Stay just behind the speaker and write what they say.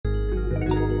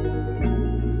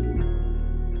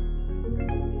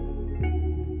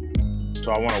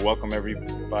So I want to welcome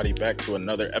everybody back to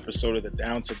another episode of the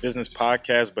Down to Business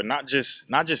podcast, but not just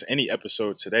any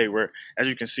episode today. As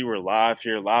you can see, we're live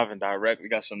here, live and direct. We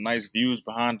got some nice views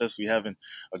behind us. We're having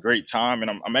a great time, and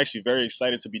I'm actually very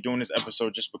excited to be doing this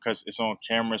episode just because it's on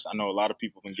cameras. I know a lot of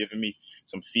people have been giving me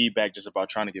some feedback just about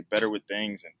trying to get better with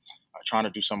things and trying to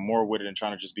do some more with it and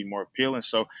trying to just be more appealing.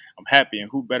 So I'm happy,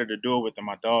 and who better to do it with than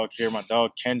my dog here, my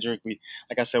dog Kendrick.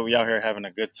 Like I said, we out here having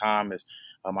a good time. It's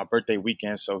my birthday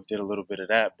weekend, so did a little bit of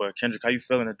that. But Kendrick, how you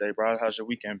feeling today, bro? How's your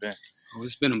weekend been? Oh,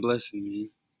 it's been a blessing, man.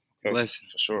 Okay, blessing.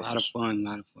 For sure. A lot of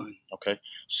fun. Okay.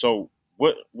 So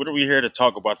what are we here to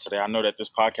talk about today? I know that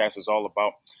this podcast is all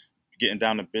about getting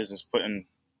down to business, putting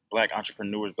Black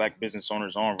entrepreneurs, Black business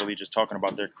owners on, really just talking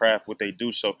about their craft, what they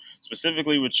do. So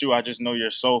specifically with you, I just know you're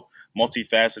so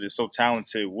multifaceted, so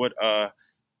talented. What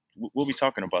we'll be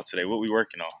talking about today? What we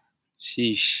working on?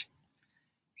 Sheesh.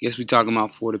 I guess we talking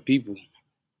about for the people.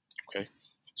 Okay.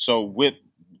 So with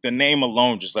the name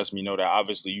alone just lets me know that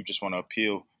obviously you just want to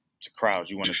appeal to crowds.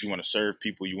 You want to serve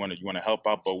people. You want to help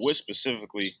out. But what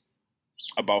specifically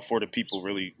about for the people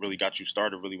really got you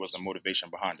started? Really was the motivation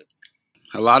behind it?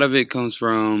 A lot of it comes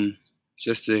from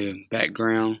just the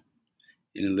background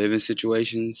in the living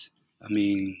situations. I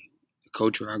mean, the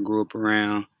culture I grew up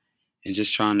around, and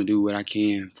just trying to do what I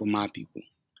can for my people.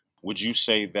 Would you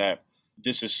say that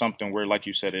this is something where, like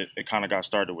you said, it kind of got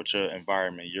started with your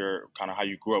environment, your kind of how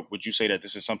you grew up? Would you say that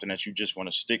this is something that you just want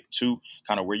to stick to,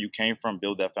 kind of where you came from,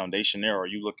 build that foundation there, or are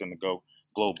you looking to go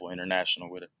global,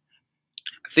 international with it?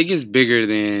 I think it's bigger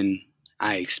than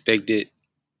I expected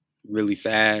really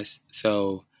fast.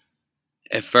 So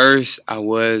at first I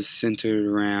was centered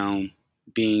around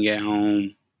being at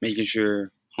home, making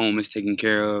sure home is taken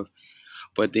care of.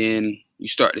 But then you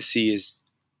start to see it's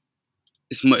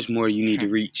much more you need to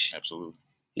reach. Absolutely.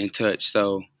 And touch.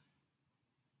 So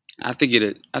I think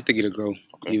it'll grow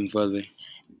even further.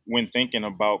 When thinking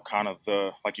about kind of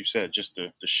like you said, just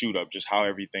the shoot up, just how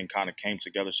everything kind of came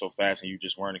together so fast and you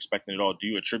just weren't expecting it all, do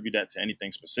you attribute that to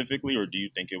anything specifically, or do you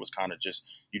think it was kind of just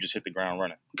you just hit the ground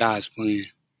running? God's plan.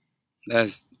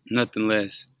 That's nothing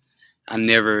less. I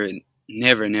never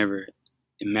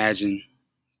imagined,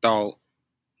 thought,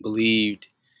 believed.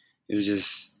 It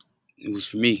was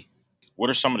for me. What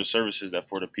are some of the services that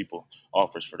For the People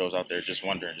offers for those out there just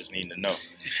wondering, just needing to know?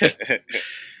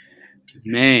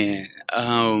 Man,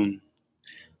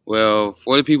 well,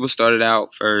 For the People started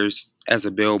out first as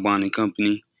a bail bonding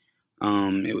company.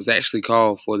 It was actually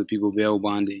called For the People Bail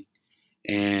Bonding,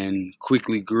 and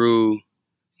quickly grew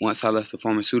once I left the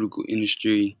pharmaceutical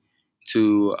industry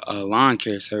to a lawn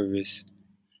care service.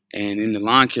 And in the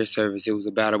lawn care service, it was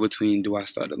a battle between, do I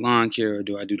start the lawn care or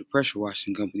do I do the pressure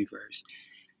washing company first?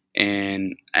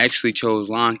 And I actually chose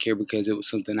lawn care because it was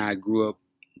something I grew up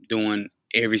doing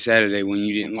every Saturday when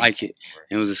you didn't like it.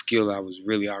 And it was a skill I was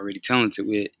really already talented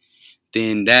with.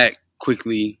 Then that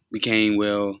quickly became,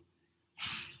 well,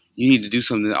 you need to do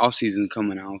something in the off-season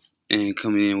coming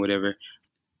in, whatever.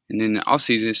 And then the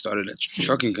off-season started a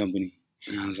trucking company.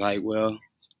 And I was like, well,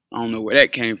 I don't know where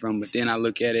that came from. But then I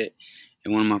look at it,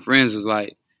 and one of my friends was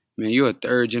like, man, you're a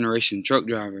third-generation truck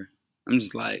driver. I'm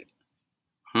just like,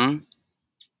 huh?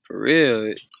 For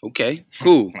real? Okay,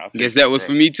 cool. Guess that was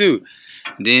for me too.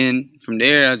 Then from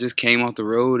there, I just came off the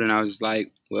road and I was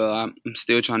like, well, I'm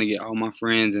still trying to get all my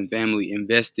friends and family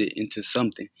invested into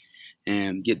something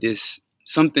and get this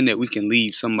something that we can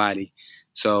leave somebody.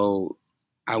 So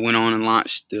I went on and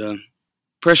launched the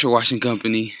pressure washing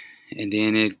company, and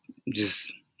then it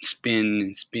just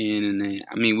spin. And then,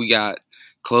 I mean, we got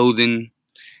clothing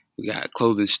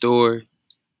store.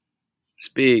 It's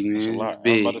big, man. It's a lot. It's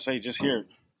big. I was about to say,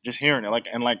 just hearing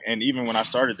it, and even when I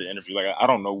started the interview, I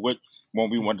don't know what one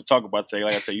we wanted to talk about today.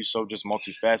 Like I said, you're so just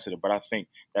multifaceted, but I think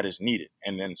that is needed.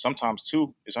 And then sometimes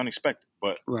too, it's unexpected.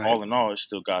 But all in all, it's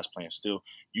still God's plan. Still,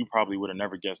 you probably would have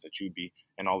never guessed that you'd be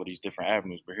in all of these different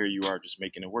avenues, but here you are, just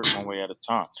making it work one way at a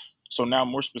time. So now,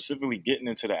 more specifically, getting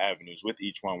into the avenues with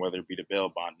each one, whether it be the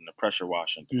bail bonding, the pressure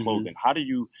washing, the clothing. How do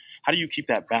you keep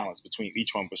that balance between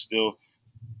each one, but still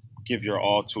give your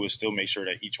all to it, still make sure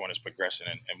that each one is progressing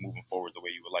and moving forward the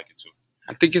way you would like it to?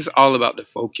 I think it's all about the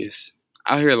focus.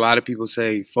 I hear a lot of people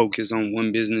say focus on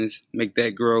one business, make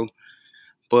that grow.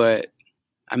 But,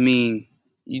 I mean,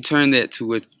 you turn that to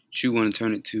what you want to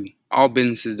turn it to. All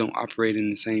businesses don't operate in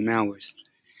the same hours.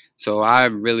 So I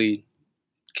really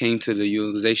came to the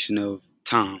utilization of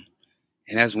time.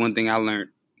 And that's one thing I learned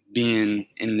being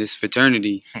in this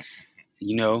fraternity.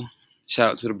 You know,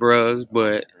 shout out to the bros,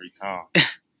 but every time.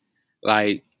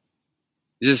 Like,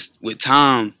 just with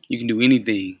time, you can do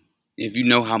anything. If you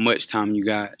know how much time you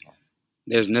got,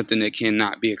 there's nothing that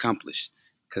cannot be accomplished.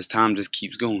 because time just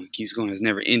keeps going, keeps going. It's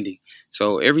never ending.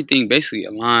 So everything basically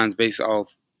aligns based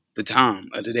off the time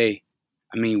of the day.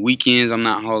 I mean, weekends I'm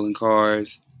not hauling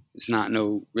cars. It's not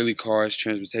no really cars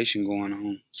transportation going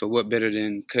on. So what better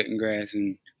than cutting grass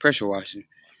and pressure washing?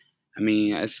 I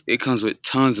mean, it comes with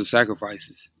tons of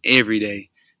sacrifices every day.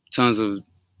 Tons of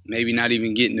maybe not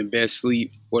even getting the best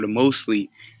sleep or the most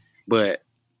sleep, but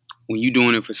when you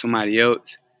doing it for somebody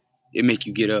else, it make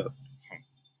you get up,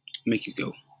 make you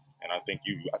go. And I think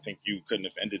you couldn't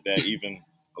have ended that even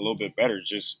a little bit better.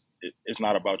 Just it's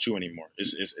not about you anymore.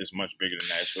 It's much bigger than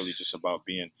that. It's really just about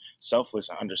being selfless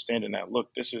and understanding that.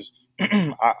 Look, this is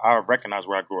I recognize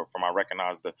where I grew up from. I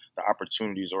recognize the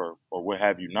opportunities or what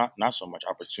have you. Not so much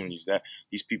opportunities that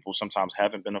these people sometimes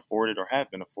haven't been afforded or have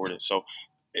been afforded. So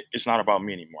it's not about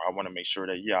me anymore. I want to make sure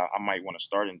that yeah, I might want to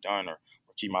start and done or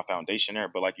keep my foundation there.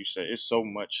 But like you said, it's so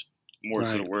much more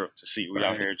to the Right, world to see. We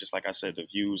out right, here, just like I said, the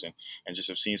views and just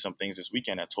have seen some things this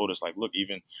weekend that told us like, look,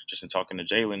 even just in talking to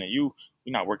Jalen and you,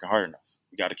 we're not working hard enough.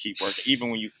 We got to keep working, even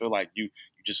when you feel like you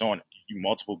just on you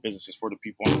multiple businesses for the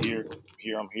people. I'm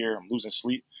here, I'm losing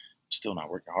sleep. I'm still not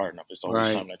working hard enough. It's always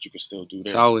right. something that you can still do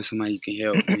It's there. always somebody you can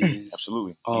help, man. It's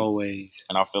Absolutely. always.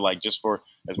 And I feel like just for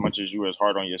as much as you as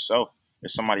hard on yourself,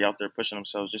 there's somebody out there pushing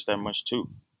themselves just that much too.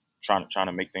 Trying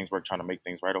to make things work, trying to make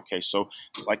things right. Okay, so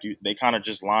like they kind of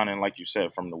just line in, like you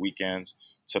said, from the weekends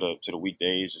to the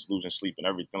weekdays, just losing sleep and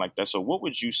everything like that. So what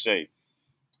would you say?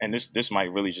 And this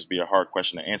might really just be a hard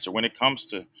question to answer when it comes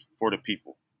to for the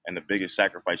people and the biggest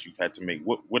sacrifice you've had to make.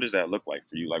 What does that look like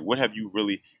for you? Like what have you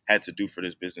really had to do for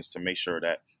this business to make sure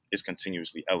that it's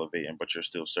continuously elevating, but you're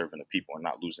still serving the people and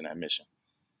not losing that mission?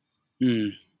 Hmm.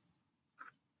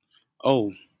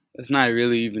 Oh, that's not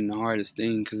really even the hardest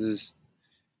thing because it's.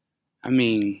 I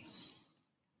mean,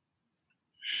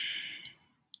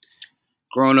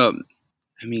 growing up.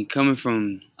 I mean, coming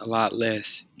from a lot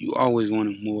less, you always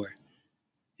wanted more.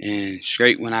 And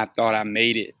straight when I thought I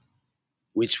made it,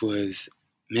 which was,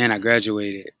 man, I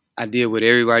graduated. I did what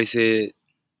everybody said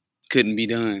couldn't be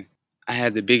done. I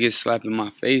had the biggest slap in my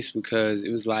face because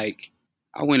it was like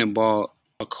I went and bought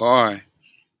a car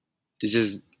that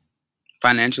just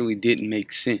financially didn't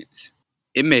make sense.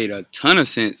 It made a ton of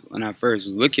sense when I first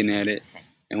was looking at it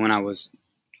and when I was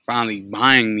finally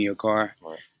buying me a car.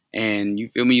 Right. And you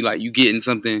feel me? Like you getting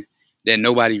something that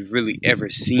nobody's really ever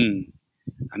seen.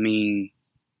 I mean,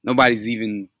 nobody's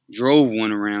even drove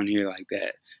one around here like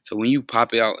that. So when you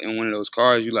pop it out in one of those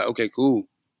cars, you're like, okay, cool.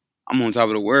 I'm on top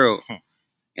of the world.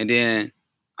 And then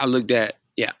I looked at,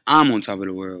 yeah, I'm on top of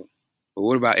the world. But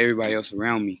what about everybody else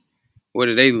around me? What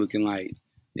are they looking like?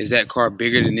 Is that car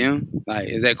bigger than them? Like,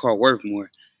 is that car worth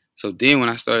more? So then when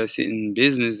I started sitting in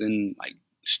business and like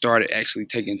started actually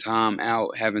taking time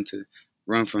out, having to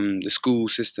run from the school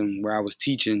system where I was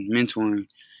teaching, mentoring,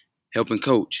 helping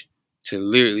coach, to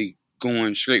literally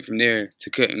going straight from there to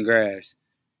cutting grass.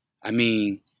 I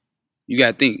mean, you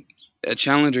gotta think that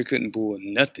Challenger couldn't pull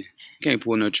nothing. Can't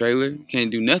pull no trailer.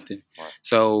 Can't do nothing. Right.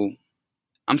 So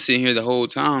I'm sitting here the whole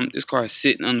time. This car is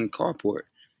sitting on the carport.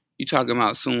 You talking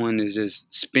about someone that's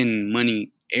just spending money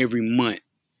every month?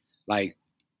 Like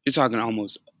you're talking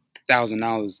almost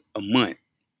 $1,000 a month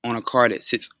on a car that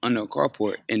sits under a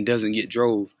carport and doesn't get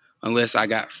drove unless I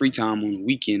got free time on the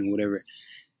weekend or whatever.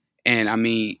 And I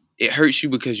mean, it hurts you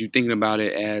because you're thinking about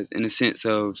it as in a sense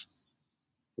of,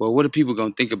 well, what are people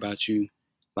gonna think about you?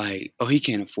 Like, oh, he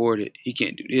can't afford it. He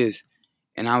can't do this.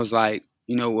 And I was like,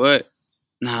 you know what?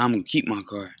 Nah, I'm gonna keep my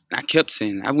car. And I kept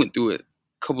saying it. I went through it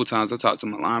a couple times. I talked to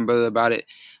my line brother about it.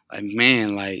 Like,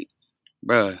 man, like,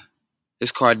 bruh,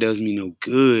 this car does me no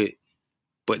good.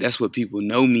 But that's what people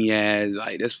know me as.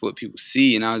 Like, that's what people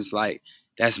see. And I was like,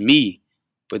 that's me.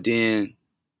 But then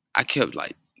I kept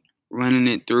like running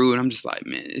it through, and I'm just like,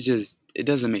 man, it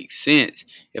doesn't make sense.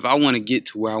 If I want to get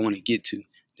to where I want to get to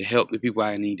help the people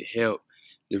I need to help,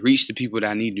 to reach the people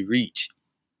that I need to reach,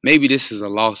 maybe this is a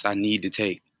loss I need to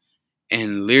take.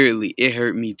 And literally, it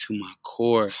hurt me to my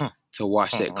core to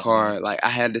watch that car. Like I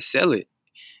had to sell it,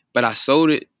 but I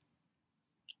sold it,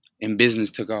 and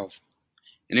business took off.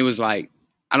 And it was like,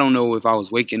 I don't know if I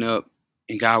was waking up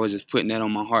and God was just putting that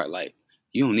on my heart. Like,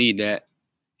 you don't need that.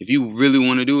 If you really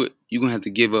want to do it, you're going to have to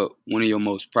give up one of your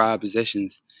most prized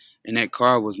possessions. And that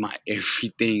car was my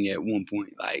everything at one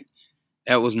point. Like,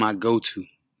 that was my go-to.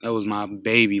 That was my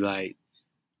baby. Like,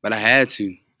 but I had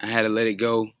to. I had to let it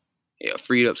go. It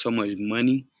freed up so much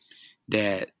money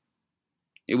that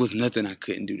it was nothing I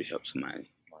couldn't do to help somebody.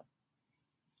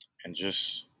 And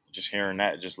just hearing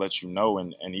that just lets you know,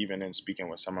 and even in speaking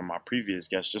with some of my previous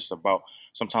guests, just about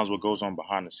sometimes what goes on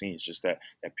behind the scenes, just that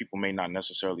people may not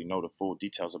necessarily know the full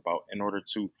details about in order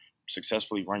to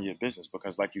successfully run your business,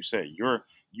 because like you said,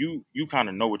 you kind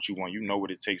of know what you want, you know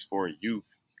what it takes for it,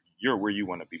 you're where you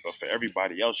want to be. But for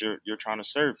everybody else, you're trying to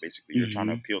serve, basically. You're trying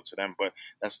to Mm-hmm. appeal to them. But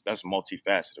that's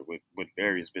multifaceted with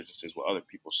various businesses with other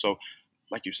people. So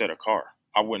like you said, a car,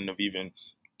 I wouldn't have even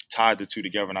tied the two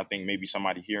together. And I think maybe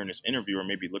somebody hearing this interview or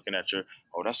maybe looking at your,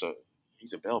 oh,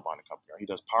 he's a bail bonding company, or he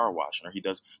does power washing, or he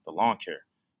does the lawn care.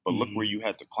 But look where Mm-hmm. you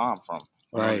had to climb from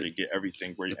in order Right. to get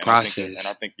everything where you, The and I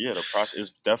process. think yeah, the process is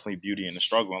definitely beauty in the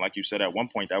struggle. And like you said, at one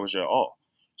point that was your all.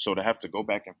 So to have to go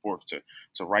back and forth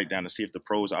to write down to see if the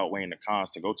pros outweighing the cons,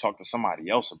 to go talk to somebody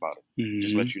else about it,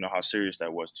 just Mm-hmm. let you know how serious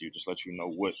that was to you. Just let you know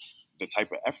what the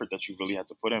type of effort that you really had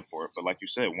to put in for it. But like you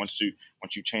said, once you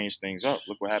change things up,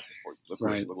 look what happened for you.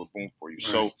 Right. Look what boomed for you. Right.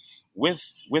 So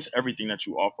with everything that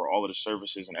you offer, all of the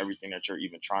services and everything that you're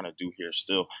even trying to do here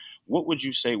still, what would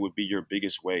you say would be your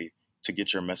biggest way to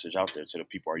get your message out there to the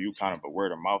people? Are you kind of a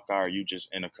word of mouth guy? Are you just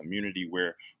in a community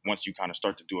where once you kind of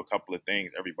start to do a couple of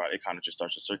things, everybody, it kind of just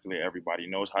starts to circulate, everybody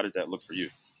knows? How did that look for you?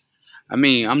 I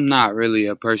mean, I'm not really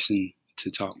a person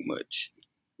to talk much.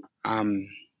 I'm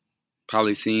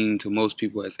probably seen to most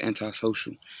people as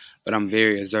antisocial, but I'm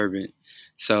very observant.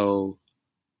 So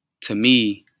to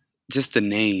me, just the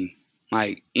name,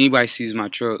 like anybody sees my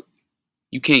truck,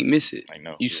 you can't miss it. I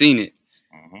know. You've Yeah. seen it.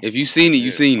 Mm-hmm. If you've seen it,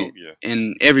 you've seen it, Yeah.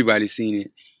 and everybody's seen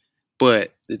it.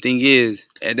 But the thing is,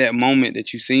 at that moment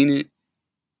that you seen it,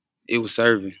 it was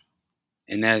serving,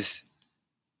 and that's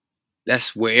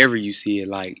wherever you see it.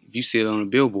 Like if you see it on a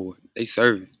billboard, they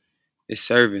serving. It's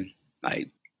serving. Like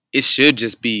it should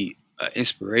just be an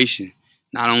inspiration,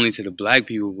 not only to the black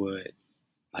people, but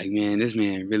like man, this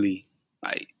man really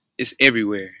like it's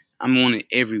everywhere. I'm on it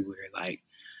everywhere. Like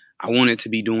I want it to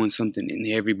be doing something in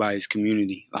everybody's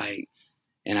community. Like,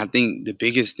 and I think the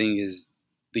biggest thing is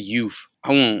the youth. I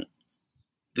want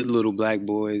the little black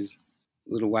boys,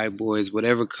 little white boys,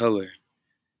 whatever color,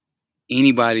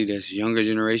 anybody that's younger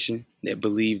generation that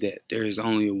believe that there is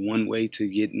only one way to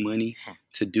get money,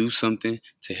 to do something,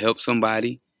 to help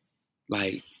somebody.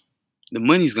 Like the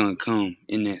money's gonna come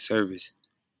in that service,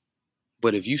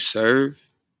 but if you serve,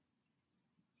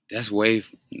 that's way,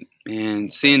 man.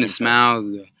 Seeing the Impact. smiles,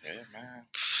 Yeah, man.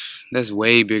 that's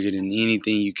way bigger than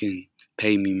anything you can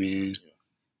pay me, man. Yeah.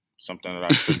 Something that I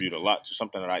attribute a lot to,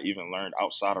 something that I even learned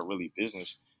outside of really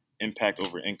business, impact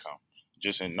over income.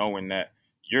 Just in knowing that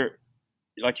you're,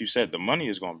 like you said, the money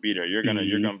is going to be there. You're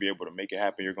Mm-hmm. gonna be able to make it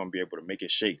happen. You're going to be able to make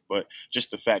it shake. But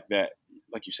just the fact that,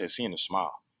 like you said, seeing the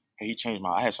smile. Hey, he changed my.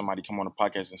 I had somebody come on the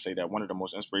podcast and say that one of the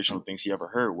most inspirational things he ever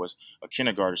heard was a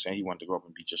kindergartner saying he wanted to grow up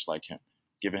and be just like him,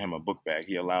 giving him a book bag.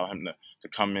 He allowed him to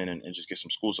come in and just get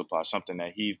some school supplies,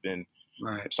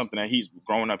 Right. something that he's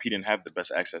growing up, he didn't have the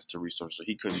best access to resources, so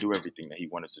he couldn't do everything that he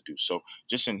wanted to do. So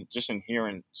just in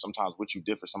hearing sometimes what you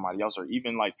did for somebody else, or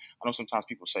even like I know sometimes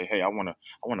people say, hey, I want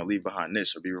to leave behind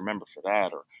this or be remembered for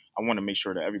that, or I want to make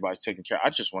sure that everybody's taken care of. I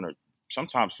just want to.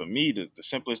 Sometimes for me, the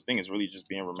simplest thing is really just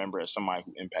being remembered as somebody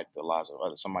who impacted the lives of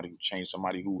others, somebody who changed,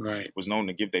 somebody who Right. was known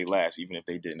to give their last even if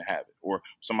they didn't have it, or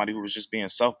somebody who was just being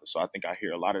selfless. So I think I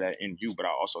hear a lot of that in you, but I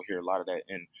also hear a lot of that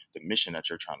in the mission that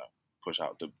you're trying to push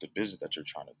out, the business that you're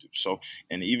trying to do. So,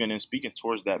 and even in speaking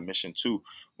towards that mission too,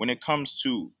 when it comes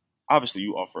to, obviously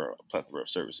you offer a plethora of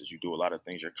services, you do a lot of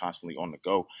things, you're constantly on the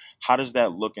go. How does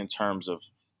that look in terms of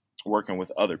working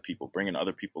with other people, bringing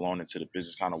other people on into the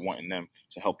business, kind of wanting them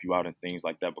to help you out and things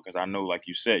like that? Because I know, like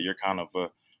you said, you're kind of a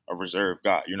reserved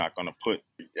guy. You're not going to put,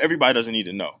 everybody doesn't need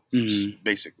to know, Mm-hmm.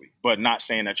 basically. But not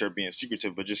saying that you're being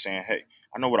secretive, but just saying, hey,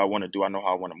 I know what I want to do. I know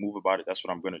how I want to move about it. That's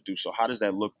what I'm going to do. So how does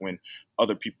that look when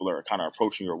other people are kind of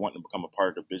approaching you or wanting to become a part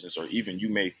of the business, or even you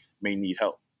may need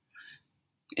help?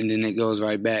 And then it goes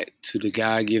right back to the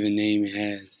God-given name it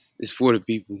has. It's for the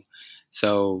people.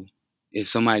 So if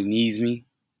somebody needs me,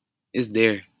 it's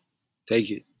there.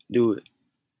 Take it. Do it.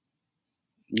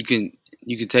 You can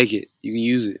take it. You can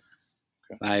use it.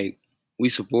 Okay. Like we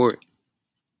support.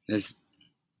 That's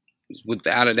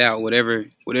without a doubt. Whatever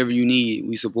you need,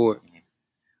 we support.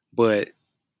 But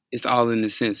it's all in the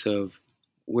sense of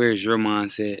where is your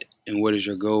mindset and what is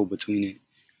your goal between it.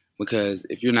 Because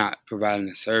if you're not providing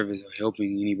a service or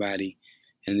helping anybody,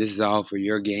 and this is all for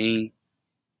your gain,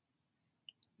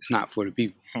 it's not for the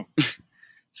people.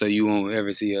 So you won't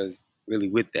ever see us really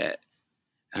with that.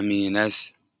 I mean,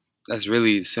 that's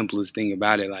really the simplest thing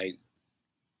about it. Like,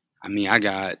 I mean, I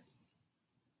try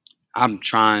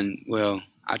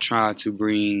to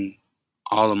bring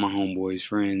all of my homeboys,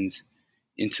 friends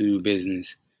into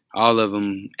business. All of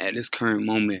them at this current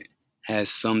moment has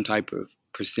some type of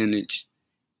percentage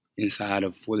inside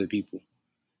of for the people.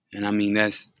 And I mean,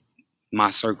 that's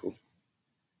my circle.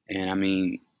 And I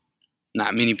mean,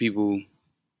 not many people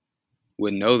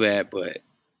would know that, but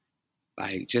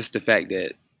like just the fact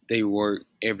that they work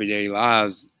everyday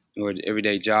lives or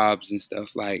everyday jobs and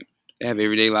stuff, like they have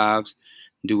everyday lives,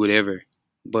 do whatever.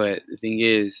 But the thing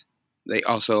is, they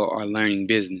also are learning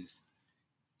business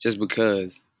just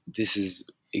because this is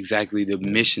exactly the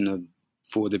mission of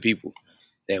for the people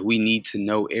that we need to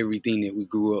know everything that we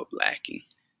grew up lacking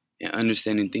and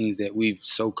understanding things that we've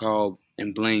so called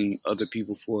and blamed other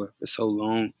people for so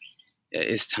long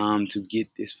that it's time to get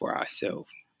this for ourselves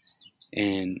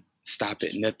and stop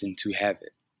at nothing to have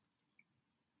it.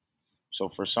 So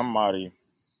for somebody,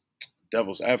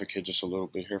 devil's advocate just a little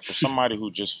bit here, for somebody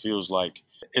who just feels like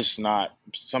it's not,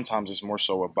 sometimes it's more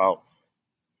so about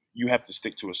you have to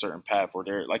stick to a certain path, or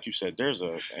there, like you said, there's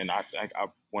a, and I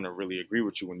want to really agree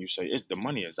with you when you say it's the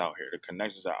money is out here, the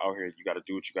connections are out here. You got to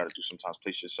do what you got to do. Sometimes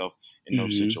place yourself in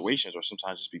those Mm-hmm. situations, or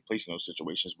sometimes just be placed in those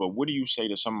situations. But what do you say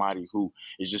to somebody who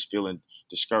is just feeling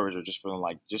discouraged, or just feeling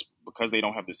like just because they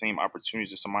don't have the same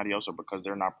opportunities as somebody else, or because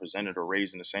they're not presented or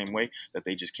raised in the same way, that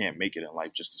they just can't make it in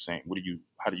life just the same?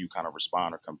 How do you kind of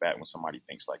respond or combat when somebody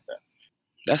thinks like that?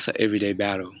 That's an everyday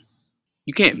battle.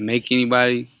 You can't make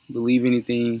anybody believe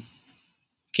anything. You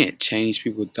can't change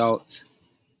people's thoughts.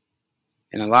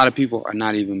 And a lot of people are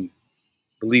not even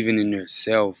believing in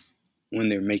themselves when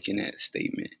they're making that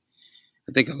statement.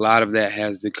 I think a lot of that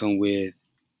has to come with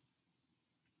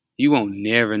you won't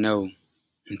never know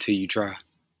until you try.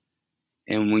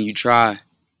 And when you try,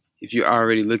 if you're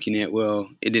already looking at, well,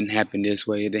 it didn't happen this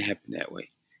way, it didn't happen that way,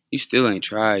 you still ain't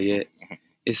tried yet.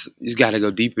 It's got to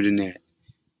go deeper than that.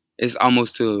 It's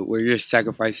almost to where you're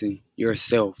sacrificing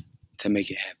yourself to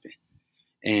make it happen.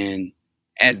 And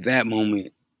at that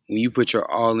moment, when you put your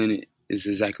all in it, is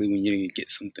exactly when you're going to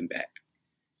get something back.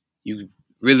 You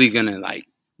really going to like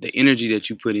the energy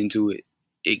that you put into it,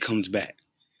 it comes back.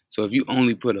 So if you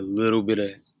only put a little bit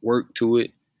of work to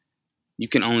it, you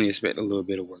can only expect a little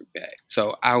bit of work back.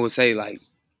 So I would say like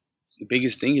the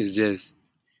biggest thing is just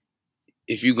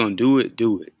if you're going to do it,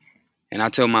 do it. And I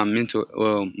tell my mentor,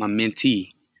 my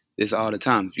mentee this all the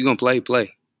time. If you're going to play,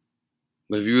 play.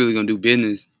 But if you're really going to do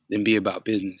business, then be about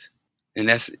business. And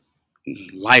that's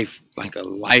life, like a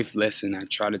life lesson I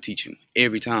try to teach him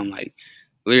every time. Like,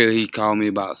 literally, he called me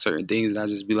about certain things, and I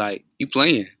just be like, you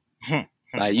playing.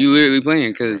 Like, you literally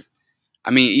playing. Because,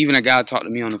 I mean, even a guy talked to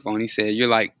me on the phone. He said, you're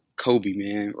like Kobe,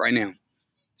 man, right now. He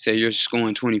said, you're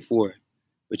scoring 24,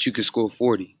 but you could score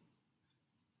 40.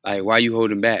 Like, why you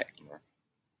holding back?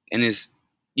 And it's,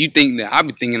 you think that I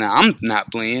be thinking that I'm not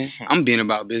playing. I'm being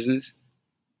about business.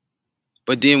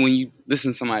 But then when you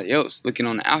listen to somebody else looking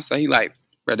on the outside, he like,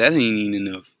 bro, that ain't even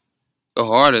enough. Go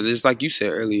harder, just like you said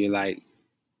earlier. Like,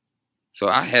 so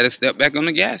I had to step back on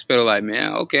the gas pedal. Like,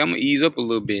 man, okay, I'm gonna ease up a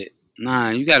little bit. Nah,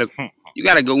 you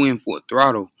gotta go in for a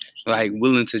throttle. Like,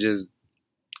 willing to just,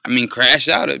 I mean, crash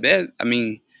out at best. I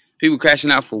mean, people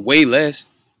crashing out for way less.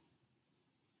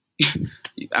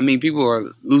 I mean, people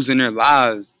are losing their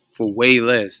lives for way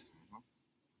less.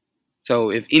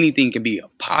 So if anything can be a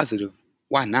positive,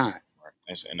 why not?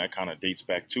 And that kind of dates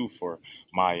back too for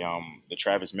my the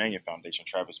Travis Manion Foundation.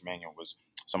 Travis Manion was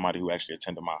somebody who actually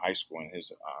attended my high school, and his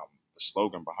the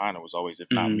slogan behind it was always "If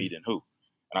not me, then who?"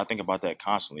 And I think about that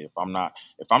constantly. If I'm not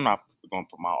going to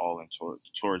put my all in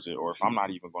towards it, or if I'm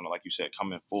not even going to, like you said,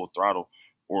 come in full throttle,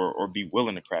 or be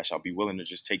willing to crash out, be willing to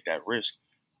just take that risk,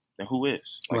 then who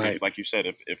is? Like Right. if, like you said,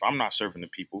 if I'm not serving the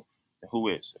people, then who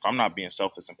is? If I'm not being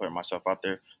selfless and putting myself out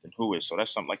there, then who is? So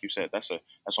that's something, like you said, that's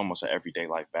almost an everyday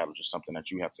life battle, just something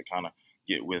that you have to kind of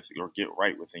get with or get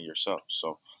right within yourself.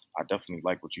 So I definitely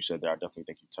like what you said there. I definitely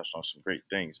think you touched on some great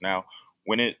things. Now,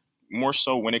 when it more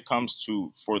so when it comes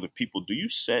to for the people, do you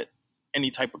set any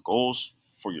type of goals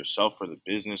for yourself for the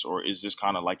business, or is this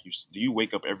kind of like do you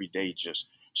wake up every day just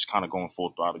kind of going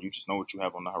full throttle? You just know what you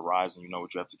have on the horizon, you know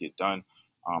what you have to get done.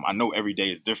 I know every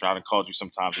day is different. I've called you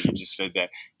sometimes and you just said that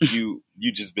you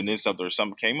just been in something or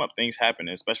something came up. Things happen,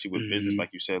 especially with business, like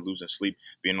you said, losing sleep,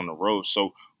 being on the road.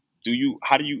 So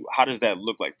how does that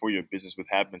look like for your business with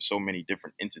having so many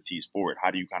different entities for it?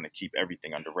 How do you kind of keep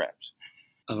everything under wraps?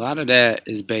 A lot of that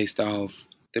is based off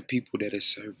the people that it's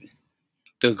serving.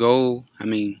 The goal, I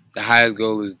mean, the highest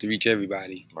goal is to reach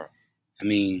everybody. Right. I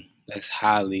mean, that's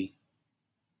highly,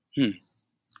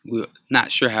 we're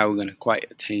not sure how we're going to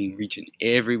quite attain reaching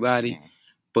everybody,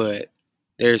 but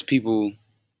there's people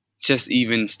just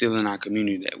even still in our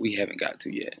community that we haven't got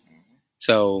to yet.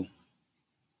 So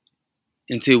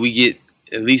until we get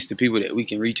at least the people that we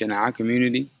can reach in our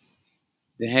community,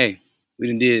 then hey, we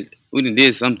done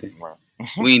did something. Right.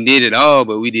 We ain't did it all,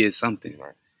 but we did something.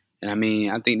 Right. And I mean,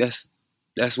 I think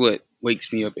that's what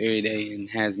wakes me up every day and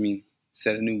has me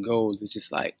set a new goal. It's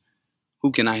just like,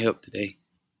 who can I help today?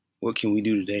 What can we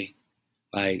do today?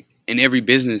 Like, and every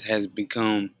business has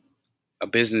become a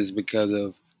business because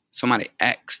of somebody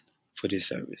asked for this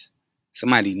service.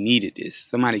 Somebody needed this.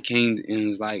 Somebody came and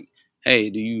was like, "Hey,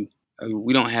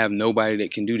 we don't have nobody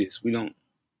that can do this. We don't."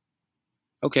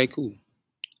 Okay, cool.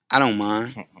 I don't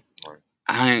mind. Right.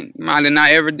 I might have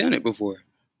not ever done it before,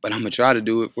 but I'm gonna try to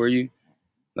do it for you.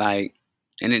 Like,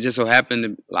 and it just so happened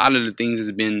a lot of the things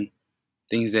has been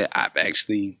things that I've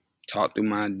actually taught through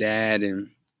my dad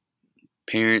and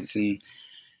parents and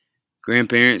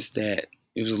grandparents, that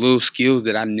it was little skills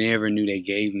that I never knew they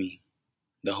gave me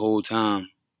the whole time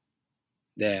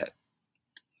that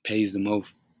pays the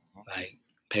most, like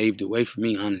paved the way for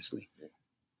me, honestly.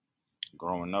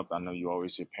 Growing up, I know you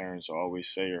always, your parents always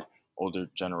say, or older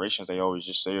generations, they always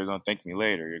just say, "You're gonna thank me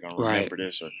later. You're gonna remember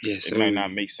this," or Yes, it might sir.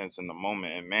 not make sense in the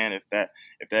moment. And man, if that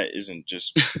isn't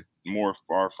just more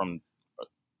far from,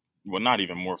 well, not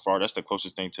even more far, that's the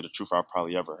closest thing to the truth I've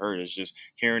probably ever heard. Is just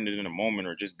hearing it in a moment,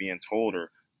 or just being told,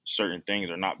 or certain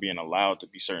things, or not being allowed to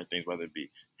be certain things, whether it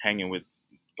be hanging with.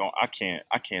 I can't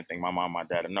thank my mom, and my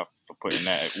dad enough for putting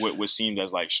that what seemed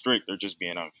as like strict, or just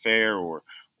being unfair, or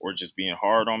just being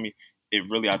hard on me. It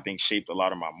really, I think, shaped a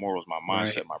lot of my morals, my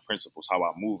mindset, Right. my principles, how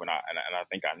I move, and I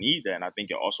think I need that, and I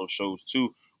think it also shows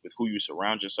too with who you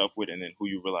surround yourself with, and then who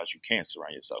you realize you can't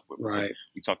surround yourself with. Because Right.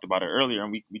 we talked about it earlier,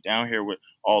 and we down here with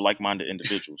all like-minded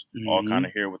individuals, all kind Mm-hmm.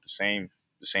 of here with the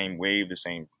same wave, the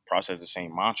same process, the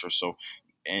same mantra. So,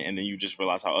 and then you just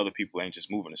realize how other people ain't just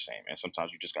moving the same. And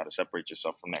sometimes you just got to separate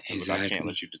yourself from that. Because look, I can't Exactly.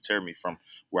 let you deter me from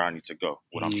where I need to go,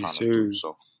 what I'm Yes, trying to do. sir.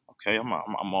 So, okay, I'm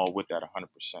all with that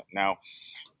 100%. Now,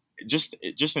 just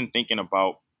in thinking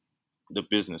about the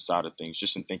business side of things,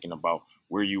 just in thinking about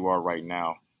where you are right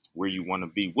now, where you want to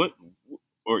be, what,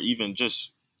 or even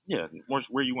just, yeah,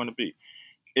 where you want to be.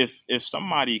 If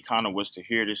somebody kind of was to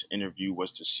hear this interview,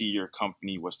 was to see your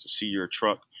company, was to see your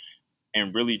truck,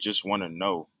 and really just want to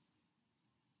know,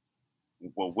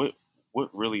 well, what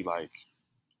really, like,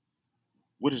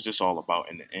 what is this all about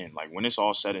in the end? Like, when it's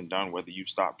all said and done, whether you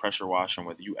stop pressure washing,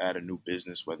 whether you add a new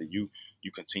business, whether you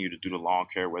continue to do the lawn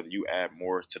care, whether you add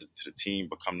more to the team,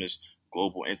 become this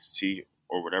global entity,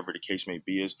 or whatever the case may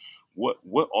be, is what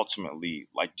ultimately,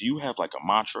 like, do you have like a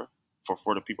mantra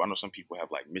for the people? I know some people have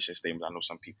like mission statements. I know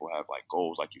some people have like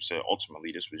goals. Like you said,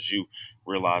 ultimately this was you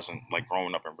realizing, like,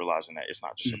 growing up and realizing that it's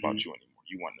not just Mm-hmm. about you anymore.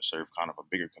 You want to serve kind of a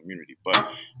bigger community, but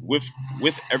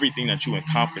with everything that you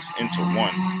encompass into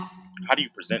one, how do you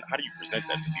present that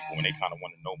to people when they kind of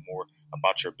want to know more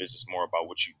about your business, more about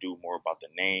what you do, more about the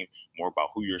name, more about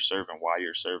who you're serving, why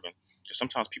you're serving? Because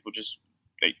sometimes people just,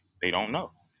 they don't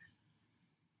know.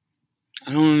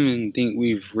 I don't even think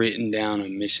we've written down a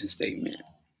mission statement,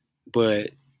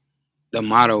 but the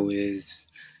motto is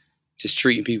just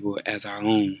treating people as our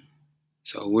own.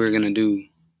 So we're gonna do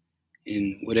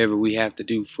in whatever we have to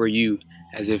do for you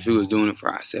as if we was doing it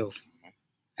for ourselves,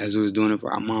 as we was doing it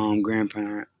for our mom,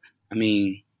 grandparent. I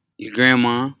mean, your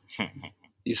grandma,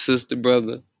 your sister,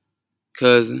 brother,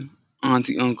 cousin,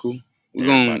 auntie, uncle. We're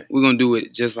gonna Everybody. we're gonna do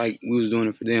it just like we was doing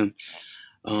it for them.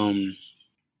 Um,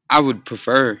 I would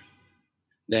prefer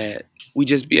that we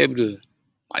just be able to,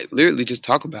 like, literally just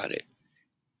talk about it.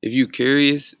 If you're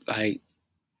curious, like,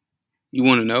 you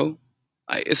want to know,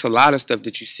 like, it's a lot of stuff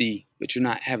that you see, but you're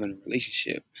not having a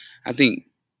relationship. I think,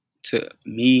 to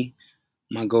me,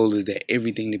 my goal is that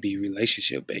everything to be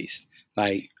relationship based.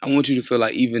 Like, I want you to feel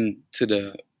like, even to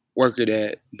the worker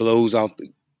that blows off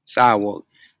the sidewalk,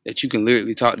 that you can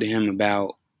literally talk to him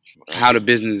about how Whatever. the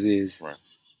business is, Right.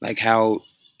 like how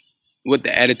what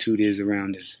the attitude is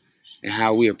around us, and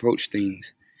how we approach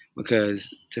things.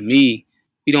 Because to me,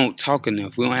 we don't talk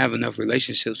enough. We don't have enough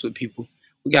relationships with people.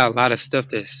 We got a lot of stuff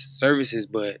that's services,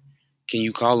 but can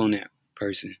you call on that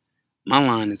person? My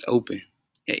line is open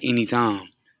at any time.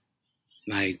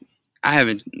 Like, I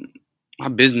haven't. My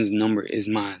business number is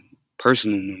my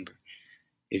personal number.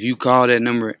 If you call that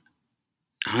number,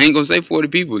 I ain't gonna say 40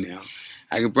 people now.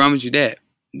 I can promise you that.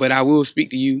 But I will speak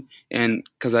to you, and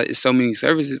because it's so many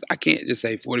services, I can't just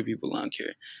say 40 people on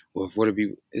care or 40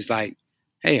 people. It's like,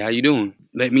 hey, how you doing?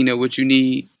 Let me know what you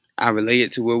need. I relay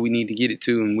it to where we need to get it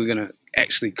to, and we're gonna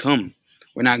actually come.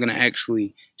 We're not gonna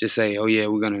actually just say, oh yeah,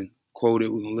 we're gonna quote it.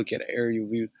 We're gonna look at an aerial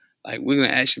view. Like, we're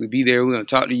gonna actually be there. We're gonna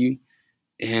talk to you,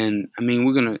 and I mean,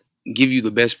 we're gonna give you the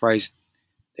best price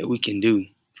that we can do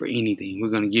for anything. We're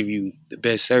gonna give you the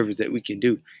best service that we can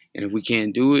do. And if we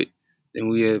can't do it, then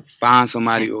we'll find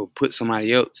somebody or put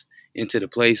somebody else into the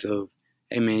place of,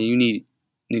 hey man, you need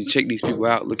to check these people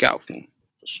out. Look out for them.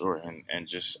 For sure. And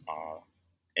just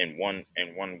in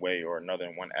one way or another,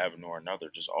 in one avenue or another,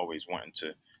 just always wanting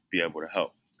to be able to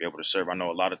help, be able to serve. I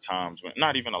know a lot of times, when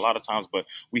not even a lot of times, but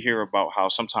we hear about how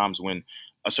sometimes when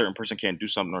a certain person can't do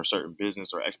something, or a certain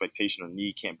business or expectation or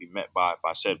need can't be met by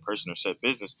said person or said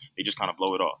business, they just kind of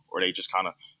blow it off, or they just kind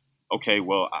of, okay,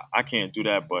 well, I can't do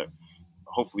that, but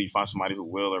hopefully you find somebody who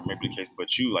will, or maybe the case.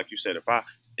 But you, like you said,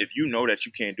 if you know that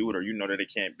you can't do it, or you know that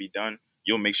it can't be done,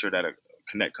 you'll make sure that a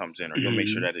connect comes in, or you'll make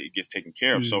sure that it gets taken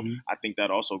care of. So I think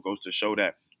that also goes to show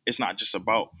that it's not just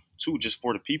about just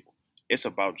for the people. It's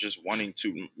about just wanting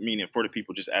to, meaning for the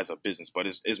people just as a business, but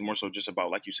it's more so just about,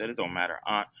 like you said, it don't matter,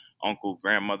 aunt, uncle,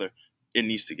 grandmother, it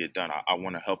needs to get done. I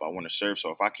want to help, I want to serve.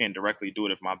 So if I can't directly do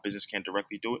it, if my business can't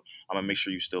directly do it, I'm gonna make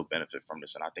sure you still benefit from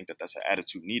this. And I think that that's an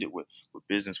attitude needed with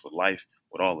business, with life,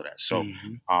 with all of that. So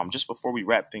just before we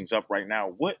wrap things up right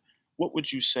now, what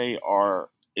would you say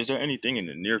is there anything in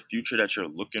the near future that you're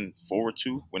looking forward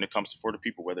to when it comes to For the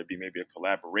People, whether it be maybe a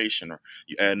collaboration, or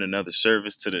you add another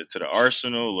service to the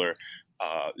arsenal, or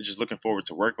just looking forward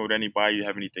to working with anybody? You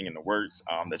have anything in the works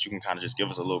that you can kind of just give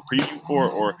us a little preview for,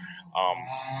 or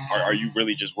are you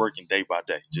really just working day by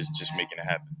day, just making it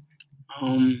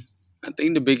happen? I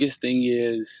think the biggest thing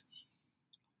is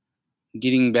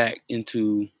getting back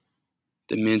into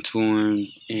the mentoring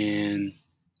and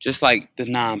just like the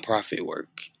nonprofit work.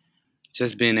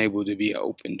 Just being able to be an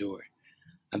open door.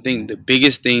 I think the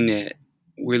biggest thing that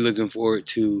we're looking forward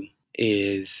to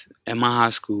is at my high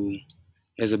school,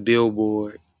 there's a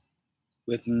billboard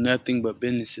with nothing but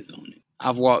businesses on it.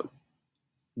 I've walked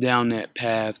down that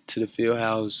path to the field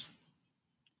house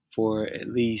for at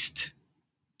least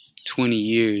 20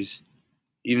 years,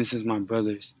 even since my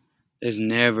brothers. There's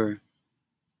never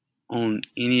on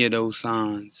any of those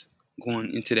signs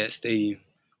going into that stadium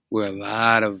where a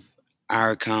lot of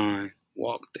our kind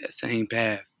walk that same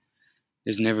path.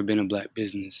 There's never been a black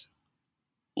business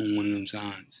on one of them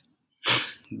signs.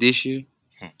 This year,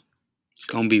 it's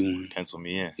going to be one. Pencil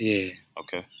me in. Yeah.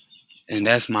 Okay. And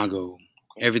that's my goal.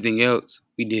 Okay. Everything else,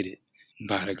 we did it.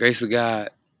 By the grace of God,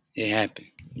 it happened.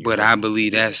 But I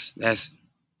believe that's it.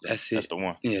 That's the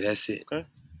one. Yeah, that's it. Okay.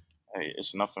 Hey,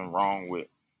 it's nothing wrong with,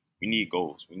 we need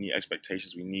goals. We need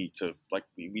expectations. We need to,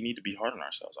 we need to be hard on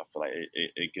ourselves. I feel like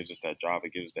it gives us that drive.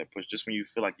 It gives us that push. Just when you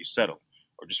feel like you settle,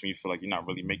 or just when you feel like you're not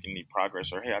really making any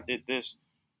progress, or, hey, I did this,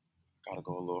 gotta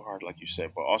go a little harder, like you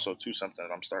said. But also, too, something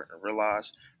that I'm starting to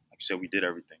realize, like you said, we did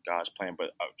everything, God's plan, but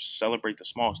celebrate the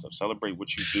small stuff. Celebrate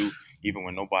what you do, even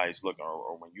when nobody's looking,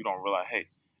 or when you don't realize, hey,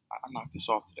 I knocked this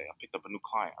off today. I picked up a new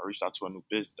client. I reached out to a new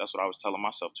business. That's what I was telling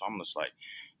myself. So I'm just like,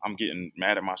 I'm getting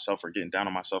mad at myself, or getting down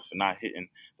on myself for not hitting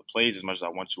the plays as much as I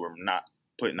want to, or not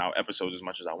putting out episodes as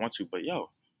much as I want to. But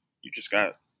yo, you just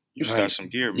got some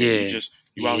gear, man. Yeah.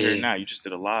 You out here now. You just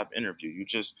did a live interview.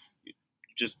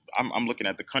 I'm looking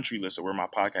at the country list of where my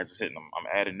podcast is hitting. I'm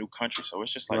adding new country. So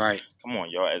it's just like, come on,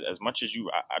 yo, as much as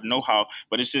I know how,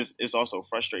 but it's also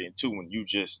frustrating too, when you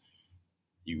just,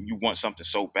 you want something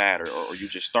so bad, or you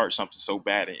just start something so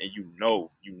bad, and you know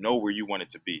where you want it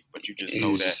to be, but you just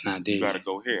know that you got to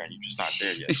go here, and you're just not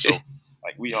there yet. So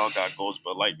like, we all got goals,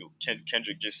 but like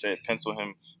Kendrick just said, pencil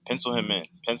him in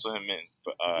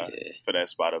for that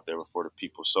spot up there For the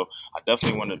People. So I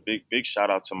definitely want a big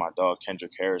shout out to my dog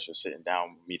Kendrick Harris for sitting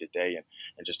down with me today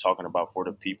and just talking about For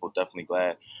the People. Definitely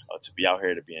glad to be out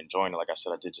here, to be enjoying it. Like I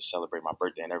said, I did just celebrate my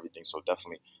birthday and everything, so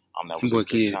definitely that was a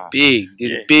good time. Did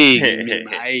it big,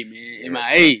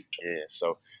 MIA. Yeah,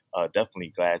 so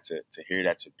definitely glad to hear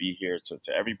that, to be here,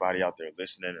 to everybody out there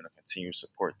listening, and the continued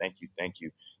support. Thank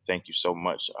you so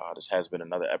much. This has been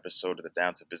another episode of the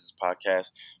Down to Business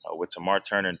podcast with Tamar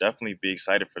Turner, and definitely be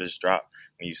excited for this drop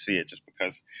when you see it, just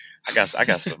because I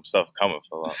got some stuff coming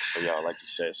for y'all, like you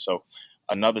said. So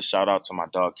another shout out to my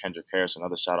dog Kendrick Harris,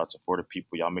 another shout out to For the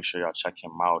People. Y'all make sure y'all check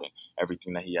him out and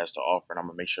everything that he has to offer, and I'm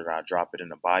gonna make sure that I drop it in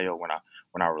the bio when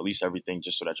I release everything,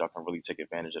 just so that y'all can really take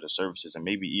advantage of the services and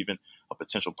maybe even a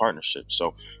potential partnership.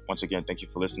 So once again, thank you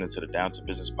for listening to the Down to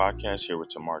Business podcast here with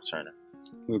Tamar Turner.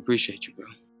 We appreciate you, bro.